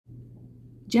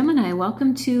Gemini,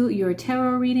 welcome to your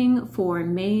tarot reading for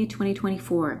May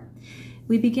 2024.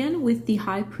 We begin with the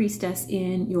High Priestess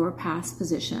in your past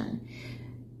position.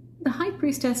 The High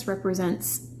Priestess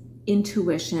represents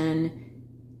intuition,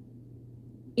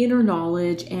 inner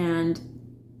knowledge, and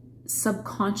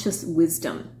subconscious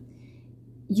wisdom.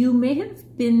 You may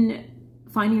have been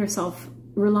finding yourself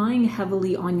relying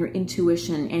heavily on your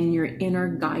intuition and your inner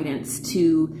guidance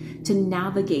to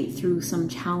navigate through some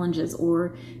challenges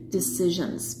or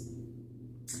decisions.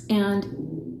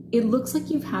 And it looks like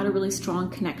you've had a really strong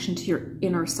connection to your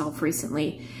inner self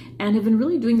recently and have been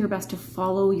really doing your best to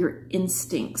follow your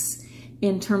instincts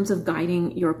in terms of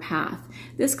guiding your path.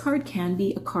 This card can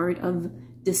be a card of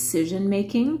decision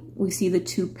making. We see the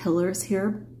two pillars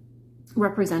here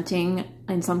representing,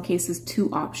 in some cases, two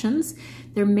options.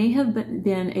 There may have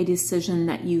been a decision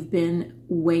that you've been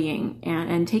weighing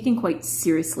and taking quite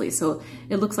seriously. So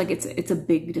it looks like it's a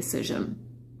big decision.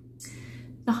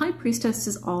 The High Priestess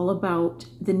is all about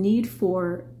the need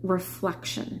for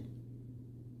reflection.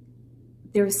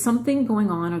 There's something going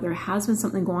on, or there has been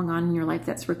something going on in your life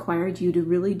that's required you to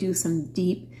really do some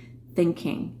deep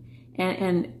thinking.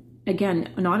 And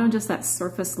again, not on just that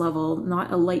surface level,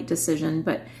 not a light decision,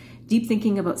 but deep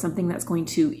thinking about something that's going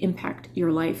to impact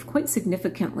your life quite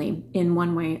significantly in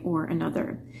one way or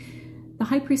another. The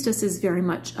High Priestess is very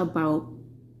much about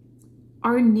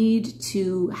our need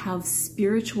to have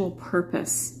spiritual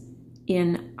purpose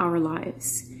in our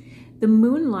lives. The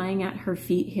moon lying at her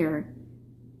feet here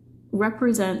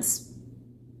represents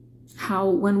how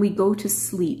when we go to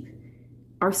sleep,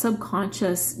 our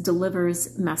subconscious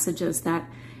delivers messages that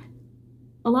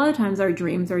a lot of times our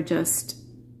dreams are just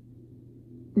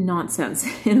nonsense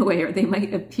in a way, or they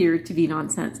might appear to be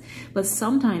nonsense. But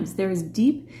sometimes there's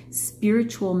deep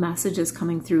spiritual messages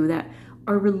coming through that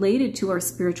are related to our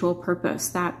spiritual purpose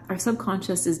that our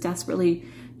subconscious is desperately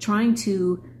trying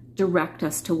to direct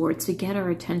us towards, to get our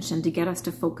attention, to get us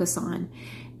to focus on.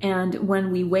 And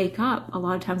when we wake up, a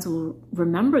lot of times we'll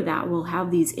remember that, we'll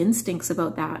have these instincts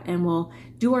about that, and we'll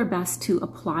do our best to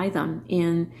apply them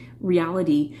in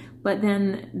reality. But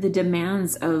then the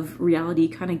demands of reality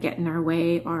kind of get in our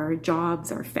way. Our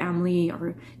jobs, our family,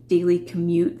 our daily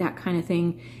commute, that kind of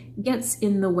thing gets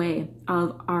in the way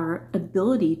of our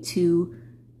ability to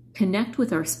connect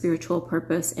with our spiritual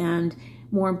purpose and,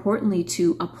 more importantly,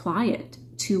 to apply it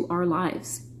to our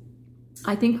lives.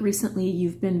 I think recently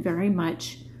you've been very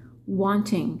much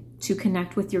wanting to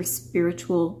connect with your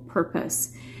spiritual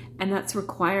purpose, and that's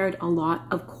required a lot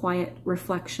of quiet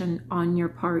reflection on your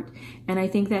part. And I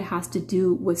think that has to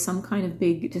do with some kind of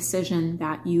big decision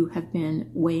that you have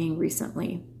been weighing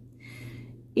recently.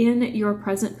 In your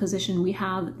present position, we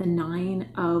have the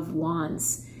Nine of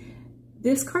Wands.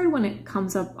 This card, when it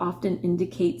comes up, often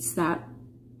indicates that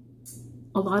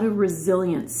a lot of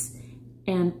resilience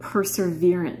and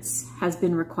perseverance has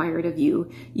been required of you.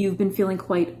 You've been feeling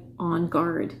quite on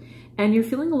guard, and you're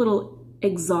feeling a little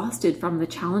exhausted from the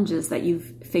challenges that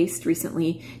you've faced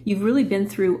recently. You've really been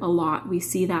through a lot. We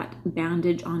see that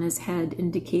bandage on his head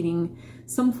indicating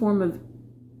some form of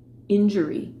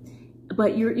injury,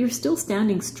 but you're still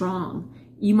standing strong.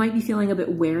 You might be feeling a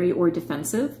bit wary or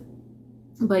defensive,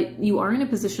 but you are in a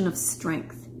position of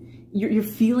strength. You're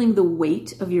feeling the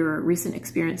weight of your recent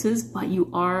experiences, but you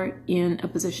are in a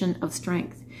position of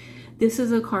strength. This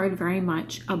is a card very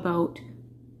much about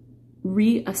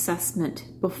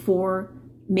reassessment before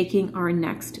making our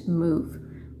next move.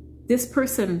 This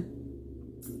person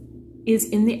is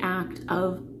in the act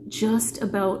of just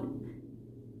about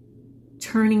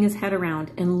turning his head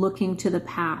around and looking to the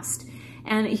past.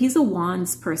 And he's a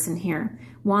Wands person here.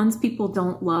 Wands people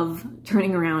don't love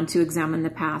turning around to examine the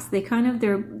past. They're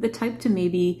the type to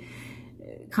maybe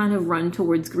kind of run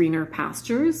towards greener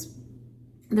pastures.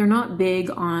 They're not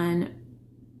big on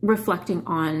reflecting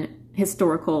on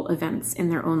historical events in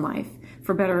their own life,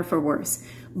 for better or for worse.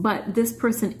 But this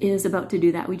person is about to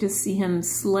do that. We just see him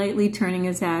slightly turning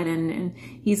his head, and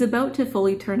he's about to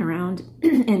fully turn around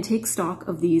and take stock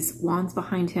of these wands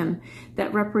behind him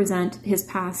that represent his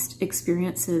past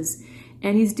experiences.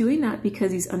 And he's doing that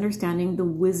because he's understanding the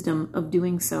wisdom of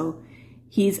doing so.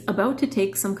 He's about to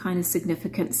take some kind of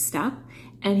significant step,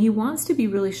 and he wants to be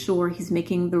really sure he's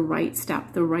making the right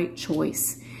step, the right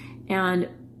choice. And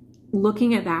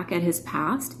looking back at his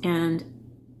past and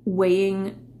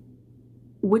weighing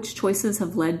which choices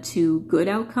have led to good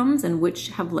outcomes and which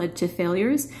have led to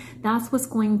failures, that's what's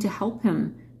going to help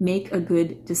him make a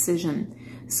good decision.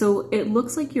 So it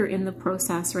looks like you're in the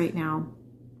process right now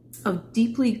of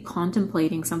deeply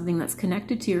contemplating something that's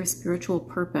connected to your spiritual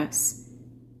purpose,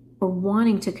 or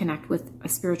wanting to connect with a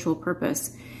spiritual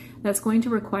purpose that's going to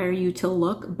require you to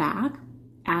look back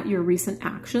at your recent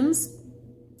actions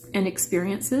and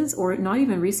experiences, or not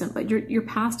even recent, but your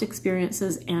past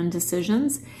experiences and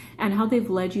decisions, and how they've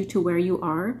led you to where you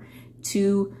are,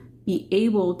 to be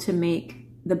able to make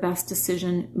the best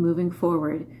decision moving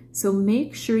forward. So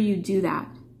make sure you do that.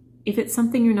 If it's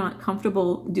something you're not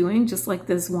comfortable doing, just like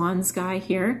this Wands guy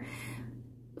here,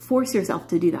 force yourself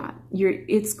to do that.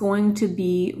 It's going to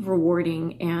be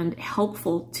rewarding and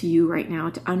helpful to you right now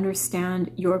to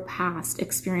understand your past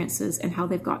experiences and how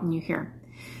they've gotten you here.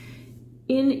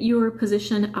 In your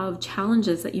position of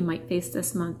challenges that you might face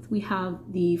this month, we have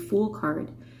the Fool card.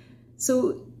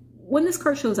 So when this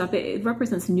card shows up, it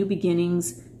represents new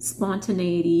beginnings,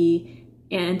 spontaneity,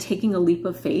 and taking a leap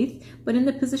of faith. But in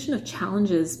the position of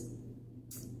challenges,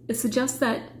 it suggests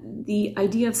that the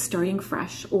idea of starting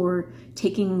fresh or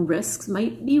taking risks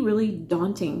might be really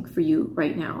daunting for you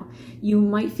right now. You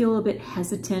might feel a bit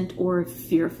hesitant or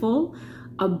fearful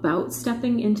about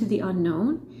stepping into the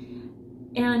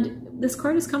unknown. And this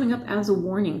card is coming up as a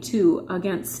warning too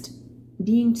against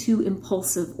being too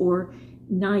impulsive or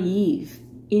naive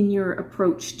in your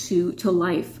approach to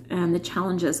life and the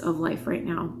challenges of life right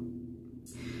now.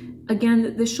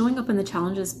 Again, the showing up in the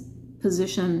challenges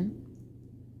position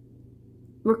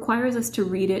requires us to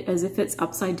read it as if it's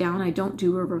upside down. I don't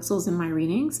do reversals in my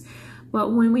readings,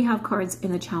 but when we have cards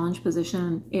in the challenge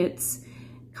position, it's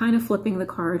kind of flipping the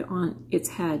card on its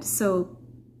head. So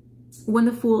when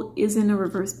the Fool is in a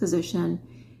reverse position,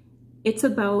 it's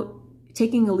about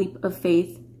taking a leap of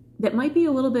faith that might be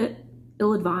a little bit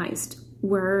ill-advised,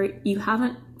 where you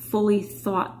haven't fully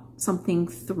thought something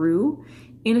through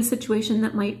in a situation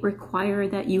that might require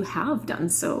that you have done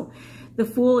so. The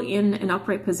Fool in an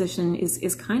upright position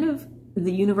is kind of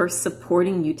the universe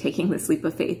supporting you taking this leap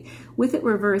of faith. With it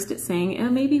reversed, it's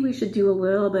saying, maybe we should do a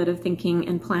little bit of thinking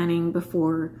and planning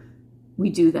before we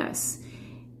do this.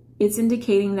 It's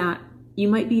indicating that you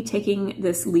might be taking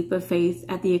this leap of faith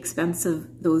at the expense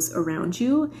of those around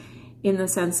you, in the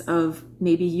sense of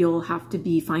maybe you'll have to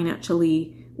be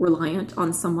financially reliant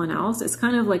on someone else. It's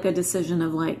kind of like a decision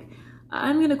of like,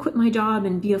 I'm going to quit my job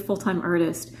and be a full-time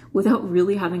artist without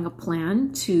really having a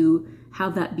plan to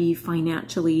have that be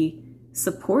financially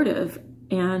supportive.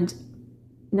 And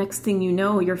next thing you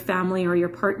know, your family or your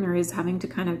partner is having to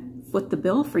kind of foot the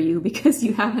bill for you because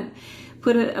you haven't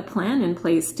put a plan in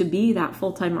place to be that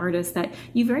full-time artist that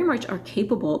you very much are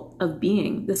capable of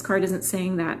being. This card isn't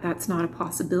saying that that's not a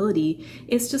possibility.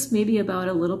 It's just maybe about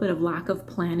a little bit of lack of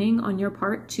planning on your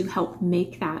part to help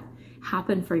make that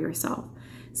happen for yourself.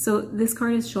 So this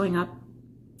card is showing up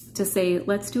to say,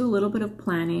 let's do a little bit of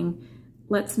planning.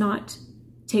 Let's not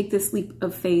take this leap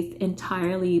of faith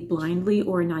entirely blindly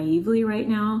or naively right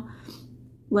now.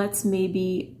 Let's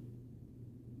maybe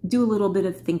do a little bit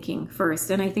of thinking first.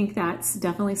 And I think that's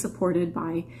definitely supported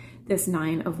by this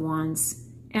Nine of Wands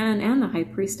and the High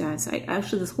Priestess.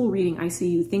 Actually, this whole reading, I see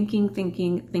you thinking,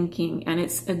 and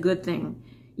it's a good thing.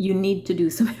 You need to do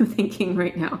some thinking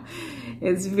right now.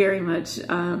 It's very much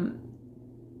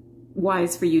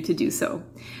wise for you to do so.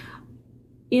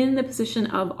 In the position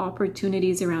of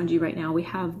opportunities around you right now, we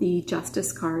have the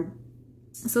Justice card.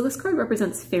 So this card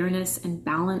represents fairness and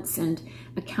balance and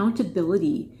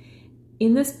accountability.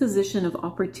 In this position of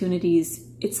opportunities,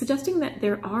 it's suggesting that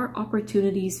there are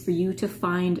opportunities for you to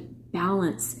find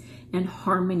balance and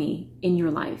harmony in your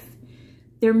life.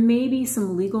 There may be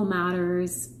some legal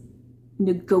matters,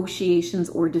 negotiations,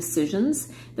 or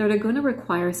decisions that are going to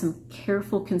require some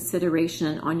careful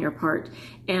consideration on your part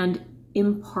and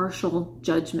impartial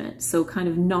judgment, so kind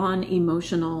of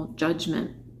non-emotional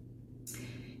judgment.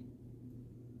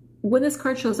 When this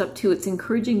card shows up too, it's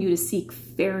encouraging you to seek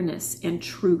fairness and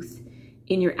truth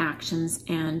in your actions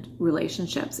and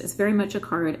relationships. It's very much a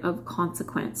card of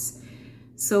consequence.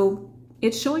 So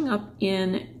it's showing up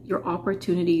in your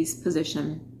opportunities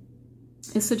position.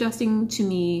 It's suggesting to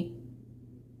me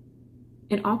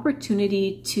an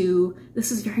opportunity to,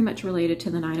 this is very much related to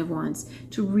the Nine of Wands,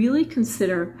 to really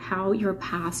consider how your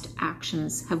past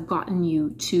actions have gotten you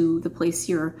to the place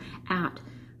you're at,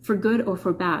 for good or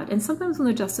for bad. And sometimes when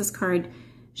the Justice card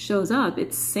shows up,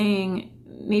 it's saying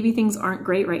maybe things aren't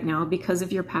great right now because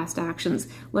of your past actions.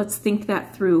 Let's think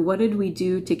that through. What did we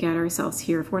do to get ourselves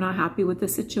here? If we're not happy with the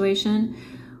situation,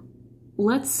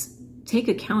 let's take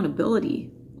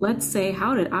accountability. Let's say,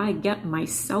 how did I get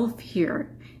myself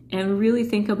here? And really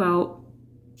think about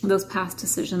those past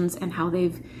decisions and how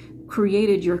they've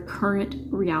created your current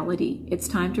reality. It's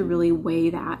time to really weigh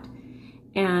that.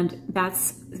 And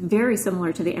that's very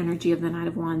similar to the energy of the Knight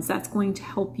of Wands. That's going to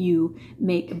help you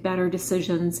make better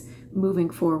decisions moving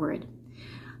forward.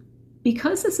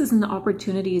 Because this is in the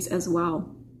opportunities as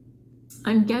well,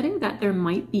 I'm getting that there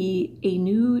might be a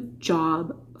new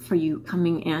job for you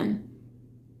coming in.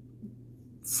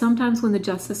 Sometimes when the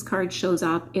Justice card shows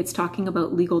up, it's talking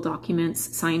about legal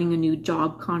documents, signing a new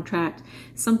job contract,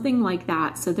 something like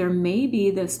that. So there may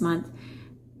be this month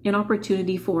an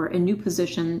opportunity for a new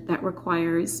position that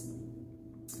requires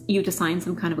you to sign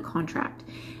some kind of a contract.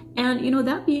 And, you know,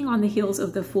 that being on the heels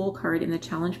of the Fool card in the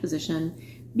challenge position,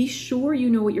 be sure you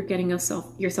know what you're getting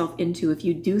yourself into if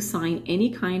you do sign any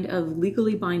kind of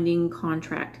legally binding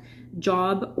contract,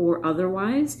 job or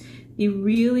otherwise. Be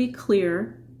really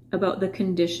clear about the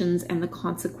conditions and the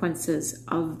consequences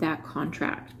of that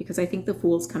contract, because I think the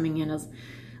Fool's coming in as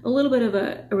a little bit of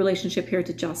a relationship here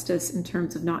to Justice in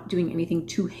terms of not doing anything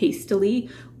too hastily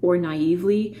or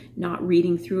naively, not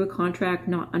reading through a contract,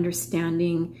 not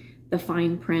understanding the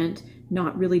fine print,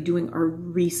 not really doing our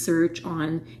research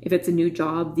on, if it's a new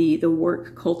job, the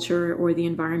work culture or the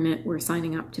environment we're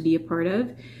signing up to be a part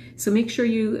of. So make sure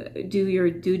you do your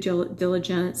due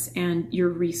diligence and your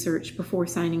research before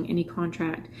signing any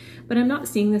contract. But I'm not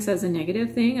seeing this as a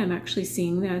negative thing. I'm actually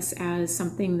seeing this as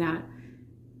something that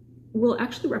will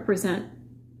actually represent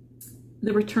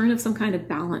the return of some kind of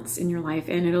balance in your life.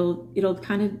 And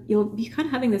you'll be kind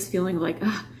of having this feeling of like,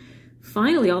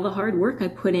 finally, all the hard work I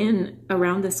put in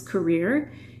around this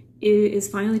career is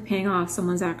finally paying off.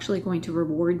 Someone's actually going to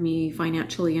reward me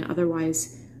financially and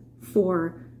otherwise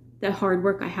for the hard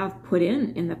work I have put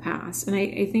in the past. And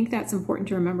I think that's important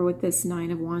to remember with this Nine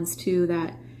of Wands too,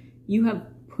 that you have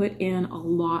put in a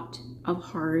lot of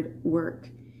hard work.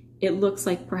 It looks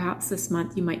like perhaps this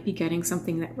month you might be getting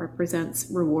something that represents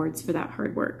rewards for that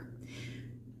hard work.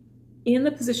 In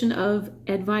the position of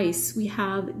advice, we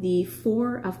have the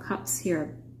Four of Cups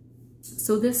here.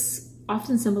 So this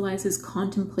often symbolizes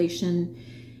contemplation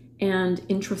and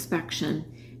introspection.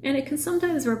 And it can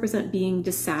sometimes represent being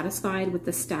dissatisfied with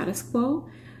the status quo.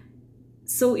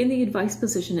 So in the advice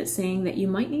position, it's saying that you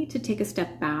might need to take a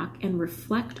step back and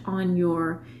reflect on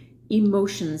your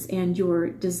emotions and your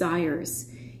desires.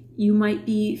 You might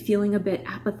be feeling a bit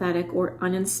apathetic or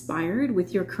uninspired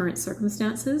with your current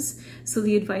circumstances. So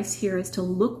the advice here is to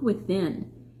look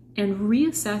within and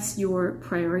reassess your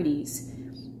priorities.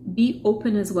 Be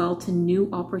open as well to new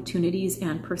opportunities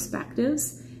and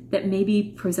perspectives that may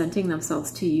be presenting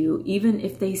themselves to you, even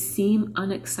if they seem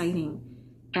unexciting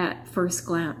at first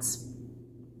glance.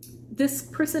 This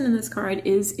person in this card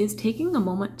is taking a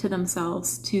moment to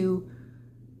themselves to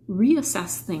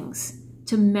reassess things,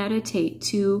 to meditate,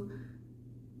 to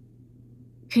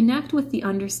connect with the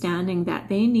understanding that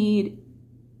they need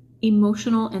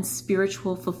emotional and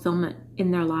spiritual fulfillment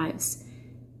in their lives.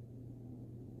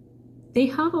 They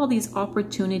have all these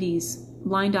opportunities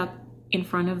lined up in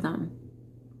front of them,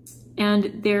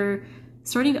 and they're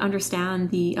starting to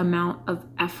understand the amount of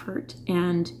effort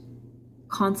and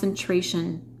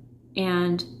concentration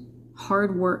and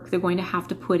hard work they're going to have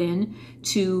to put in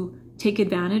to take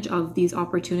advantage of these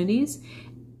opportunities.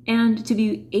 And to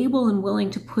be able and willing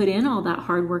to put in all that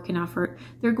hard work and effort,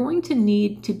 they're going to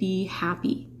need to be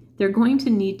happy. They're going to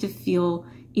need to feel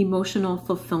emotional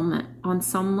fulfillment on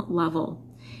some level.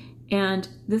 And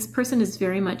this person is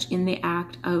very much in the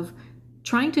act of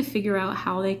trying to figure out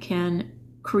how they can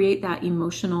create that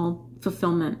emotional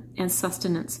fulfillment and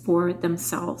sustenance for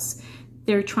themselves.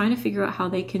 They're trying to figure out how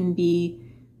they can be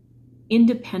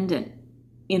independent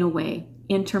in a way,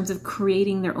 in terms of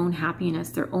creating their own happiness,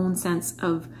 their own sense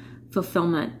of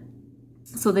fulfillment,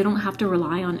 so they don't have to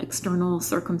rely on external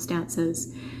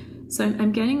circumstances. So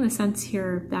I'm getting the sense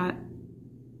here that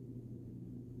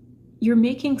you're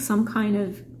making some kind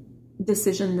of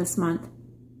decision this month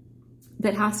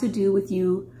that has to do with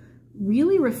you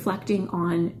really reflecting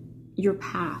on your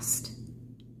past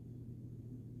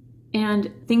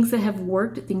and things that have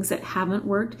worked, things that haven't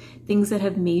worked, things that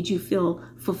have made you feel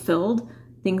fulfilled,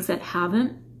 things that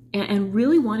haven't, and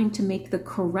really wanting to make the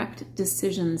correct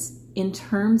decisions in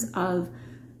terms of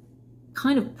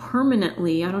kind of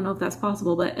permanently, I don't know if that's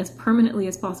possible, but as permanently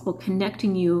as possible,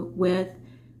 connecting you with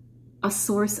a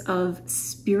source of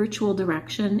spiritual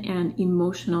direction and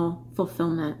emotional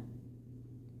fulfillment.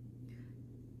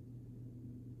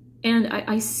 And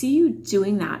I see you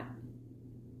doing that.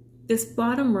 This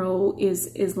bottom row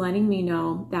is letting me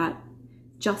know that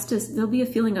justice, there'll be a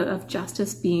feeling of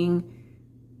justice being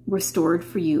restored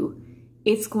for you.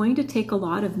 It's going to take a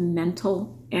lot of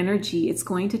mental energy. It's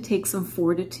going to take some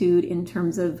fortitude in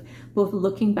terms of both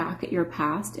looking back at your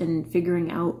past and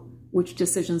figuring out which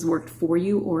decisions worked for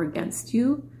you or against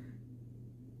you,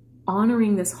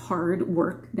 honoring this hard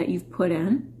work that you've put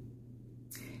in,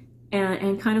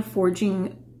 and kind of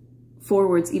forging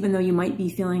forwards, even though you might be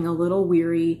feeling a little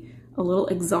weary a little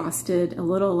exhausted, a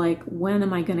little like, when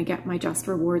am I going to get my just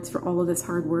rewards for all of this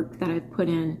hard work that I've put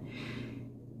in?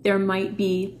 There might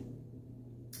be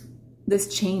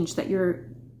this change that you're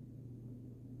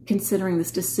considering,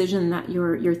 this decision that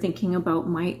you're thinking about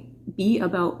might be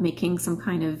about making some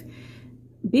kind of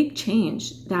big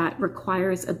change that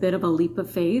requires a bit of a leap of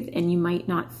faith, and you might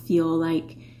not feel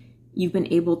like you've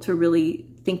been able to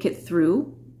really think it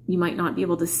through. You might not be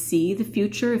able to see the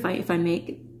future. If I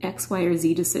make X, Y, or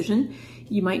Z decision,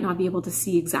 you might not be able to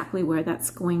see exactly where that's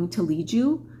going to lead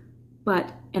you.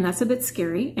 And that's a bit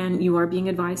scary, and you are being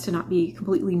advised to not be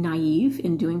completely naive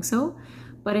in doing so.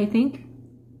 But I think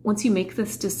once you make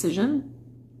this decision,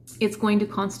 it's going to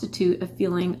constitute a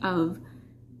feeling of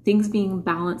things being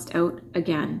balanced out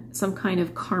again, some kind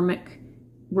of karmic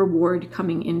reward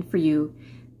coming in for you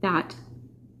that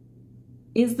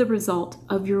is the result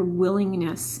of your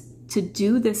willingness to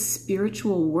do this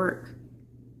spiritual work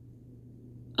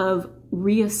of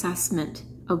reassessment,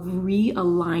 of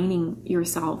realigning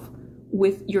yourself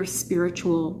with your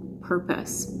spiritual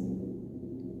purpose.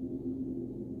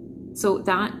 So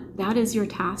that is your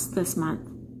task this month.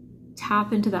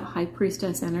 Tap into that high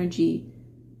priestess energy.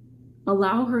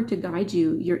 Allow her to guide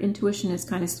you. Your intuition is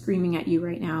kind of screaming at you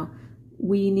right now.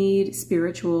 We need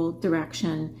spiritual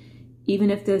direction. Even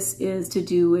if this is to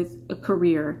do with a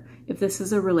career, if this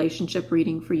is a relationship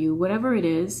reading for you, whatever it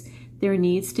is, there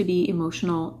needs to be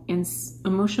emotional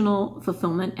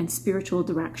fulfillment and spiritual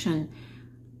direction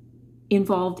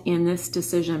involved in this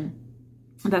decision.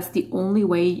 That's the only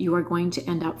way you are going to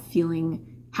end up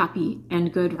feeling happy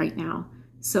and good right now.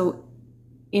 So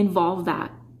involve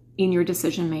that in your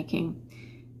decision making,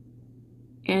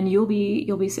 and you'll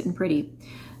be sitting pretty.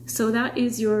 So that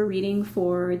is your reading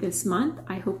for this month.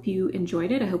 I hope you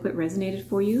enjoyed it. I hope it resonated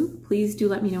for you. Please do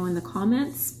let me know in the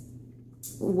comments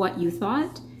what you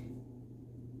thought.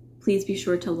 Please be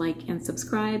sure to like and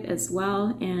subscribe as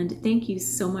well. And thank you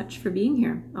so much for being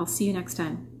here. I'll see you next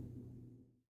time.